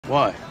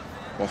Why?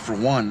 Well, for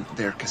one,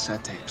 they're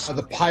cassette tapes.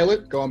 The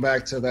pilot, going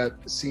back to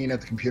that scene at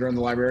the computer in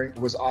the library,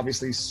 was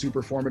obviously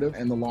super formative,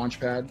 and the launch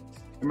pad.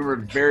 I remember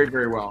it very,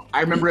 very well.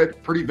 I remember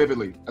it pretty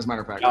vividly, as a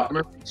matter of fact. I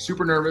remember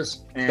super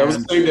nervous. And that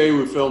was the same day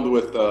we filmed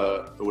with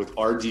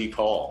R.D.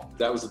 Call.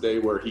 That was the day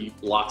where he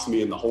locks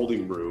me in the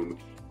holding room,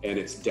 and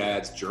it's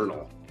Dad's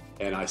journal.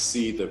 And I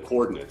see the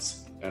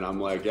coordinates, and I'm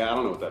like, yeah, I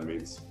don't know what that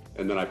means.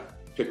 And then I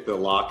picked the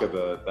lock of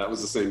that was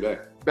the same day.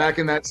 Back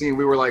in that scene,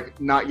 we were like,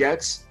 not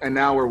yet, and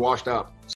now we're washed up.